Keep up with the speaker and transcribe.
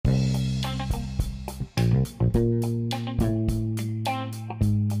Good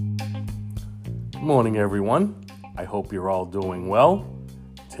morning, everyone. I hope you're all doing well.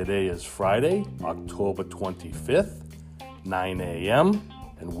 Today is Friday, October 25th, 9 a.m.,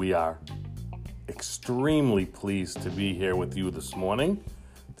 and we are extremely pleased to be here with you this morning.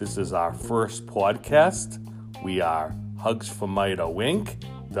 This is our first podcast. We are Hugs for Mito Inc.,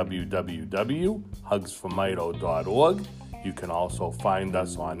 www.hugsformito.org. You can also find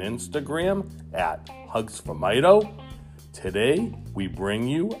us on Instagram at Hugs for Mito. Today, we bring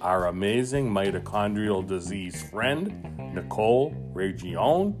you our amazing mitochondrial disease friend, Nicole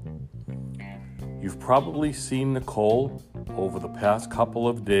Region. You've probably seen Nicole over the past couple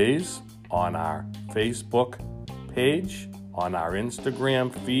of days on our Facebook page, on our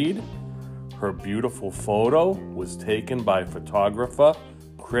Instagram feed. Her beautiful photo was taken by photographer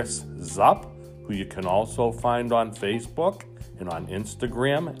Chris Zupp, who you can also find on Facebook and on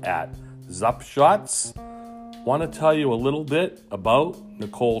Instagram at ZuppShots. Want to tell you a little bit about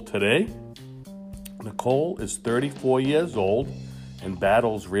Nicole today. Nicole is 34 years old and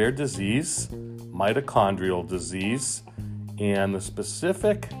battles rare disease, mitochondrial disease, and the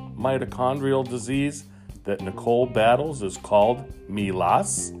specific mitochondrial disease that Nicole battles is called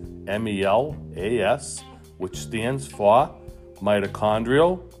MELAS, MELAS, which stands for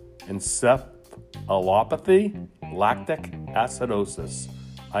mitochondrial encephalopathy lactic acidosis.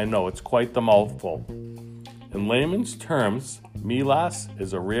 I know, it's quite the mouthful. In layman's terms, MELAS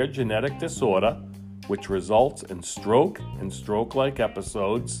is a rare genetic disorder which results in stroke and stroke-like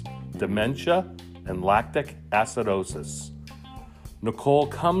episodes, dementia, and lactic acidosis. Nicole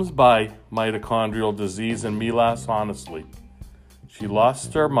comes by mitochondrial disease and MELAS honestly. She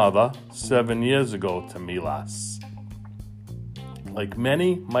lost her mother 7 years ago to MELAS. Like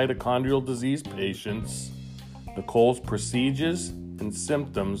many mitochondrial disease patients, Nicole's procedures and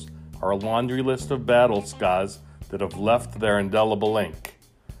symptoms are a laundry list of battle scars that have left their indelible ink.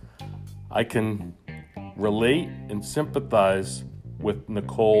 I can relate and sympathize with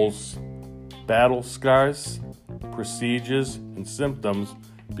Nicole's battle scars, procedures, and symptoms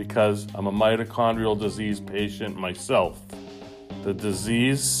because I'm a mitochondrial disease patient myself. The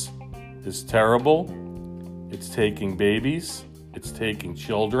disease is terrible. It's taking babies. It's taking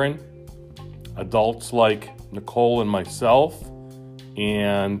children, adults like Nicole and myself,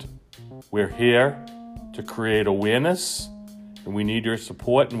 and we're here to create awareness, and we need your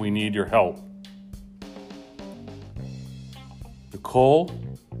support and we need your help. Nicole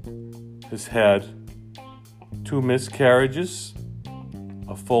has had 2 miscarriages,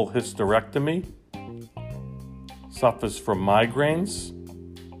 a full hysterectomy, suffers from migraines,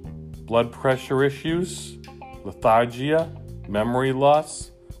 blood pressure issues, lethargia, memory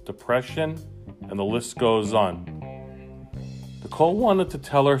loss, depression, and the list goes on. Nicole wanted to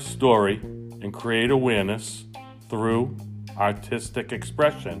tell her story and create awareness through artistic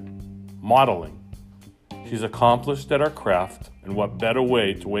expression, modeling. She's accomplished at her craft, and what better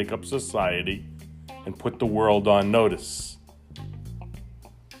way to wake up society and put the world on notice.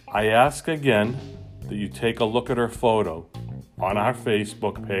 I ask again that you take a look at her photo on our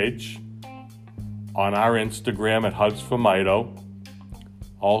Facebook page, on our Instagram at Hugs for Mito,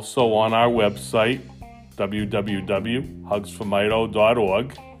 also on our website,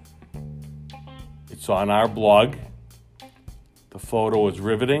 www.hugsformito.org. It's on our blog. The photo is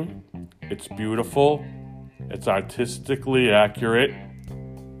riveting. It's beautiful. It's artistically accurate.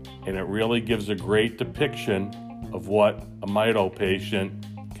 And it really gives a great depiction of what a mito patient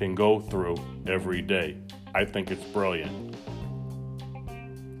can go through every day. I think it's brilliant.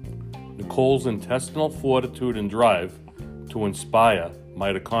 Nicole's intestinal fortitude and drive to inspire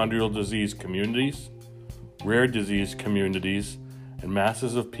mitochondrial disease communities, rare disease communities, and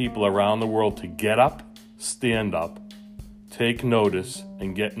masses of people around the world to get up, stand up, take notice,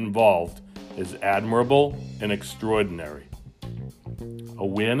 and get involved is admirable and extraordinary.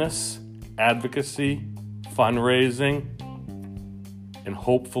 Awareness, advocacy, fundraising, and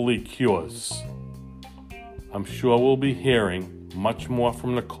hopefully cures. I'm sure we'll be hearing much more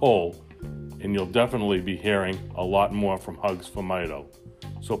from Nicole, and you'll definitely be hearing a lot more from Hugs for Mito.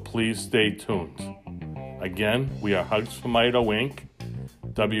 So please stay tuned. Again, we are Hugs for Mito Inc.,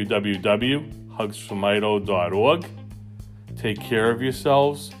 www.hugsformito.org. Take care of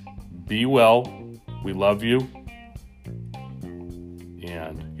yourselves. Be well. We love you.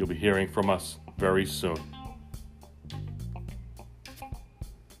 And you'll be hearing from us very soon.